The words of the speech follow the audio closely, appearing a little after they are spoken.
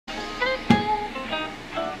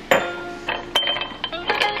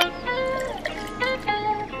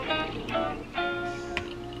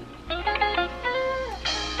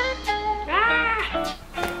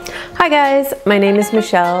guys, my name is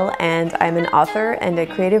Michelle and I'm an author and a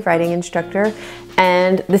creative writing instructor,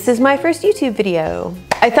 and this is my first YouTube video.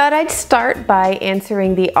 I thought I'd start by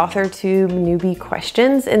answering the AUTHORTUBE newbie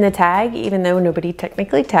questions in the tag, even though nobody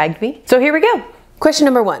technically tagged me. So here we go. Question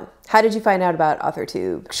number 1. How did you find out about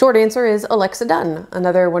AUTHORTUBE? Short answer is Alexa Dunn,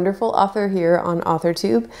 another wonderful author here on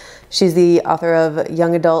AUTHORTUBE. She's the author of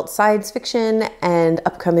young adult science fiction and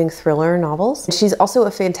upcoming thriller novels. She's also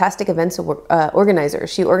a fantastic events organizer.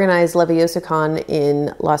 She organized LeviosaCon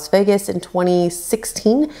in Las Vegas in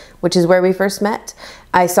 2016, which is where we first met.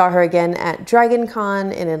 I saw her again at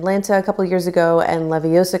DragonCon in Atlanta a couple years ago and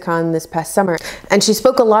LeviosaCon this past summer. And she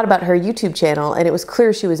spoke a lot about her YouTube channel, and it was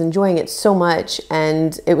clear she was enjoying it so much,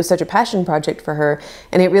 and it was such a passion project for her,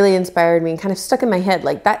 and it really inspired me and kind of stuck in my head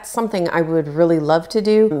like that's something I would really love to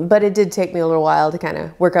do. But it did take me a little while to kind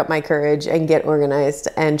of work up my courage and get organized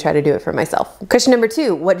and try to do it for myself. Question number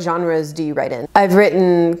 2, what genres do you write in? I've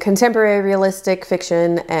written contemporary realistic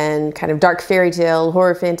fiction and kind of dark fairy tale,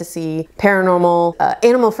 horror fantasy, paranormal,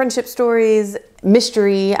 animal friendship stories,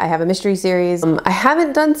 mystery. I have a mystery series. I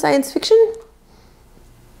haven't done science fiction,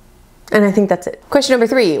 and I think that's it. Question number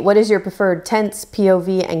 3, what is your preferred tense,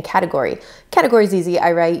 POV, and category? Category is easy.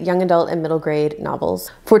 I write young adult and middle grade novels.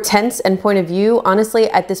 For tense and point of view, honestly,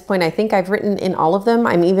 at this point, I think I've written in all of them.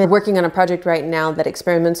 I'm even working on a project right now that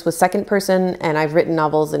experiments with second person, and I've written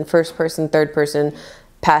novels in first person, third person,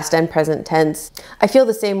 past and present tense. I feel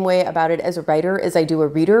the same way about it as a writer as I do a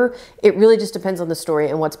reader. It really just depends on the story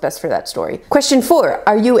and what's best for that story. Question 4,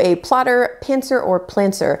 are you a plotter, pantser, or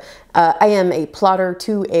plantser? I am a plotter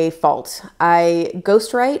to a fault. I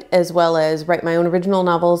ghostwrite as well as write my own original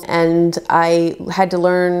novels, and I had to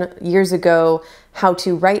learn years ago how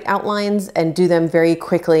to write outlines and do them very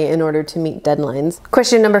quickly in order to meet deadlines.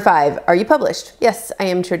 Question number 5, are you published? Yes, I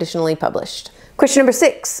am traditionally published. Question number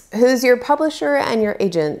 6, who's your publisher and your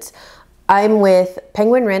agent? I'm with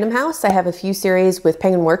Penguin Random House. I have a few series with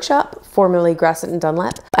Penguin Workshop, formerly Grasset and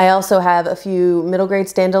Dunlap. I also have a few middle grade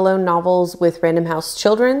standalone novels with Random House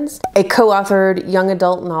Children's, a co-authored young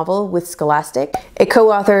adult novel with Scholastic, a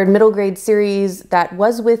co-authored middle grade series that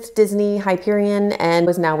was with Disney Hyperion and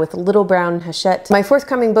was now with Little Brown Hachette. My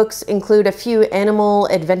forthcoming books include a few animal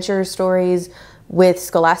adventure stories with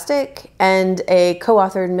Scholastic and a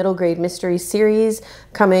co-authored middle grade mystery series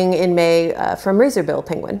coming in May from Razorbill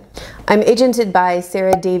Penguin. I'm agented by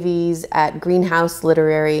Sarah Davies at Greenhouse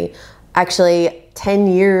Literary, actually 10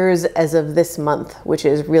 years as of this month, which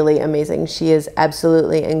is really amazing. She is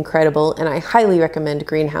absolutely incredible, and I highly recommend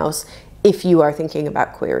Greenhouse if you are thinking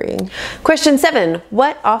about querying. Question 7,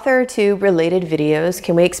 what AUTHORTUBE related videos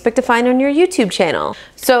can we expect to find on your YouTube channel?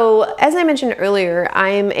 So as I mentioned earlier,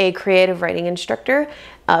 I'm a creative writing instructor.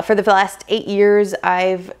 For the last 8 years,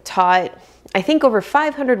 I've taught I think over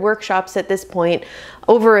 500 workshops at this point,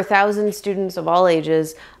 over 1,000 students of all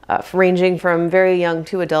ages, ranging from very young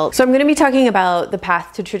to adult. So I'm going to be talking about the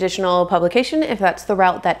path to traditional publication, if that's the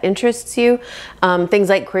route that interests you. Things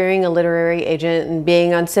like querying a literary agent and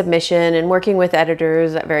being on submission and working with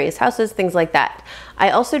editors at various houses, things like that. I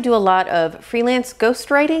also do a lot of freelance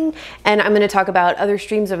ghostwriting, and I'm going to talk about other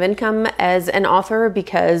streams of income as an author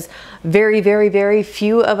because very, very, very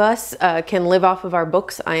few of us can live off of our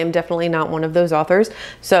books. I am definitely not one of those authors.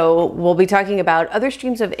 So we'll be talking about other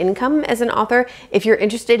streams of income as an author. If you're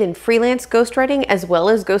interested in freelance ghostwriting as well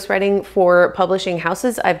as ghostwriting for publishing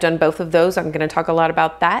houses, I've done both of those. I'm going to talk a lot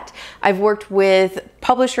about that. I've worked with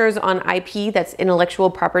publishers on IP, that's intellectual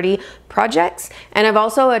property projects, and I've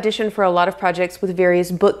also auditioned for a lot of projects with various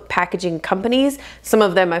book packaging companies. Some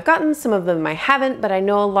of them I've gotten, some of them I haven't, but I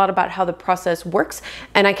know a lot about how the process works,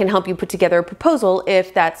 and I can help you put together a proposal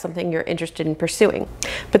if that's something you're interested in pursuing.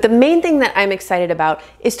 But the main thing that I'm excited about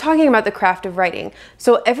is talking about the craft of writing.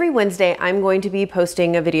 So every Wednesday, I'm going to be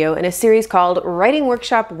posting a video in a series called Writing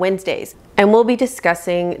Workshop Wednesdays, and we'll be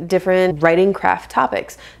discussing different writing craft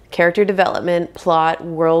topics: character development, plot,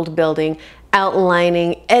 world building,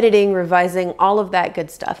 outlining, editing, revising, all of that good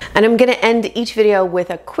stuff. And I'm gonna end each video with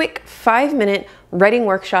a quick 5-minute writing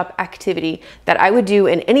workshop activity that I would do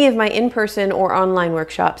in any of my in-person or online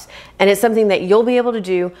workshops. And it's something that you'll be able to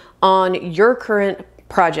do on your current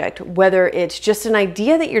project, whether it's just an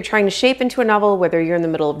idea that you're trying to shape into a novel, whether you're in the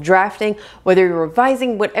middle of drafting, whether you're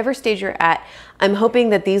revising, whatever stage you're at. I'm hoping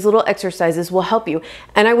that these little exercises will help you.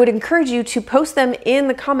 And I would encourage you to post them in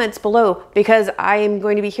the comments below because I am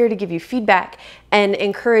going to be here to give you feedback and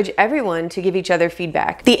encourage everyone to give each other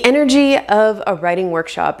feedback. The energy of a writing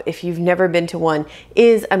workshop, if you've never been to one,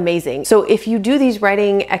 is amazing. So if you do these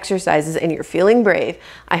writing exercises and you're feeling brave,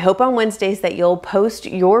 I hope on Wednesdays that you'll post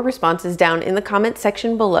your responses down in the comment section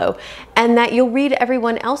section below, and that you'll read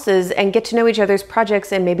everyone else's and get to know each other's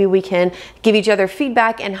projects, and maybe we can give each other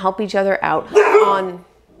feedback and help each other out on...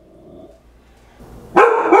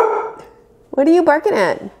 What are you barking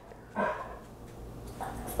at?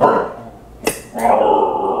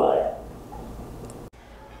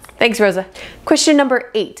 Thanks, Rosa. Question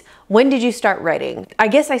number 8. When did you start writing? I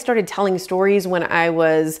guess I started telling stories when I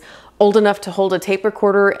was old enough to hold a tape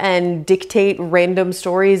recorder and dictate random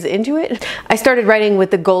stories into it. I started writing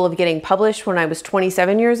with the goal of getting published when I was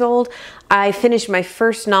 27 years old. I finished my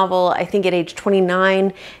first novel, I think at age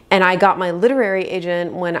 29, and I got my literary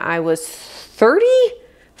agent when I was 30?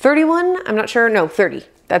 31? I'm not sure. No, 30.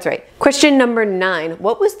 That's right. Question number 9.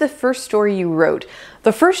 What was the first story you wrote?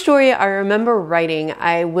 The first story I remember writing,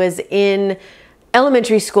 I was in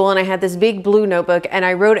elementary school and I had this big blue notebook and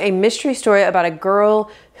I wrote a mystery story about a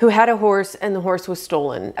girl who had a horse and the horse was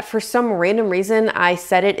stolen. For some random reason, I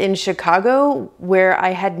set it in Chicago where I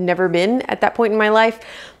had never been at that point in my life.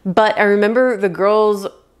 But I remember the girl's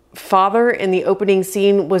father in the opening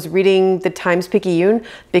scene was reading the Times-Picayune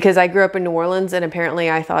because I grew up in New Orleans and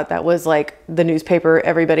apparently I thought that was like the newspaper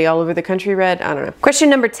everybody all over the country read. I don't know. Question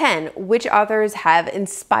number 10. Which authors have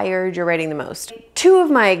inspired your writing the most? 2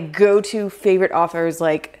 of my go-to favorite authors,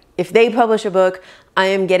 like if they publish a book, I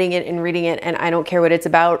am getting it and reading it and I don't care what it's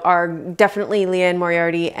about, are definitely Leanne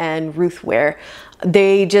Moriarty and Ruth Ware.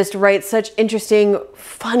 They just write such interesting,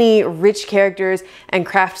 funny, rich characters and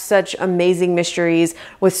craft such amazing mysteries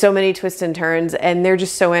with so many twists and turns, and they're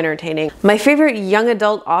just so entertaining. My favorite young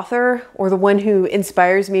adult author, or the one who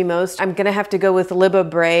inspires me most, I'm gonna have to go with Libba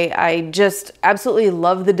Bray. I just absolutely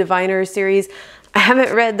love the Diviners series. I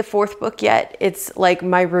haven't read the 4th book yet. It's like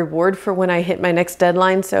my reward for when I hit my next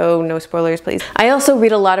deadline, so no spoilers, please. I also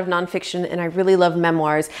read a lot of nonfiction and I really love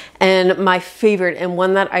memoirs. And my favorite, and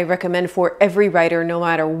one that I recommend for every writer, no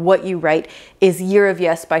matter what you write, is Year of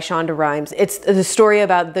Yes by Shonda Rhimes. It's the story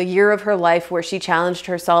about the year of her life where she challenged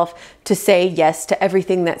herself to say yes to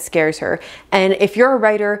everything that scares her. And if you're a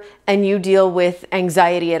writer and you deal with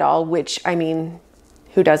anxiety at all, which I mean,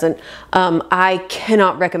 who doesn't? I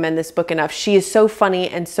cannot recommend this book enough. She is so funny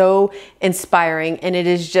and so inspiring, and it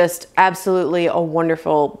is just absolutely a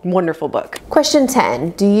wonderful, wonderful book. Question 10.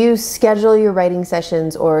 Do you schedule your writing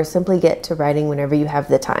sessions or simply get to writing whenever you have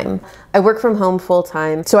the time? I work from home full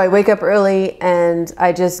time, so I wake up early and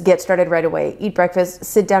I just get started right away. Eat breakfast,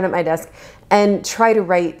 sit down at my desk, and try to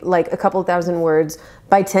write like a couple thousand words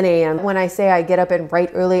by 10 a.m. When I say I get up and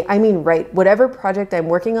write early, I mean write whatever project I'm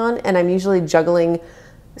working on, and I'm usually juggling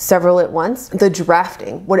several at once. The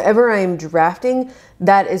drafting, whatever I'm drafting,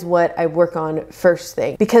 that is what I work on first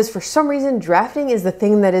thing. Because for some reason, drafting is the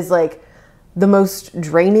thing that is like the most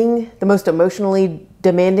draining, the most emotionally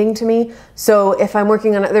demanding to me. So if I'm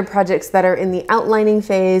working on other projects that are in the outlining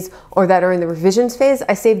phase or that are in the revisions phase,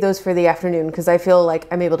 I save those for the afternoon because I feel like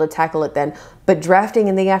I'm able to tackle it then. But drafting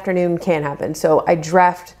in the afternoon can't happen. So I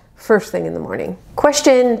draft first thing in the morning.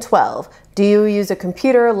 Question 12. Do you use a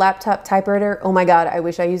computer, laptop, typewriter? Oh my God, I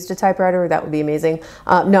wish I used a typewriter. That would be amazing.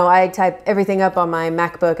 No, I type everything up on my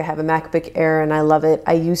MacBook. I have a MacBook Air and I love it.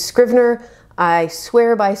 I use Scrivener. I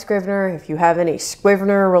swear by Scrivener. If you have any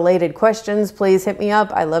Scrivener related questions, please hit me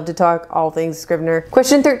up. I love to talk all things Scrivener.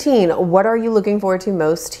 Question 13. What are you looking forward to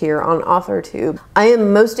most here on AuthorTube? I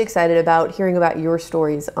am most excited about hearing about your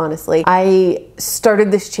stories, honestly. I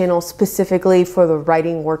started this channel specifically for the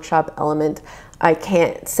writing workshop element. I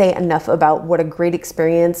can't say enough about what a great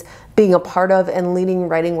experience being a part of and leading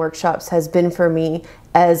writing workshops has been for me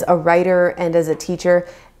as a writer and as a teacher.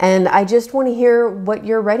 And I just want to hear what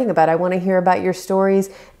you're writing about. I want to hear about your stories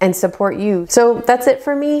and support you. So that's it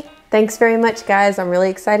for me. Thanks very much, guys. I'm really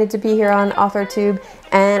excited to be here on AuthorTube,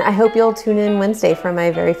 and I hope you'll tune in Wednesday for my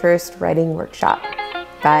very first writing workshop.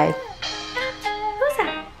 Bye. Who's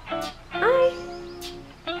that? Hi.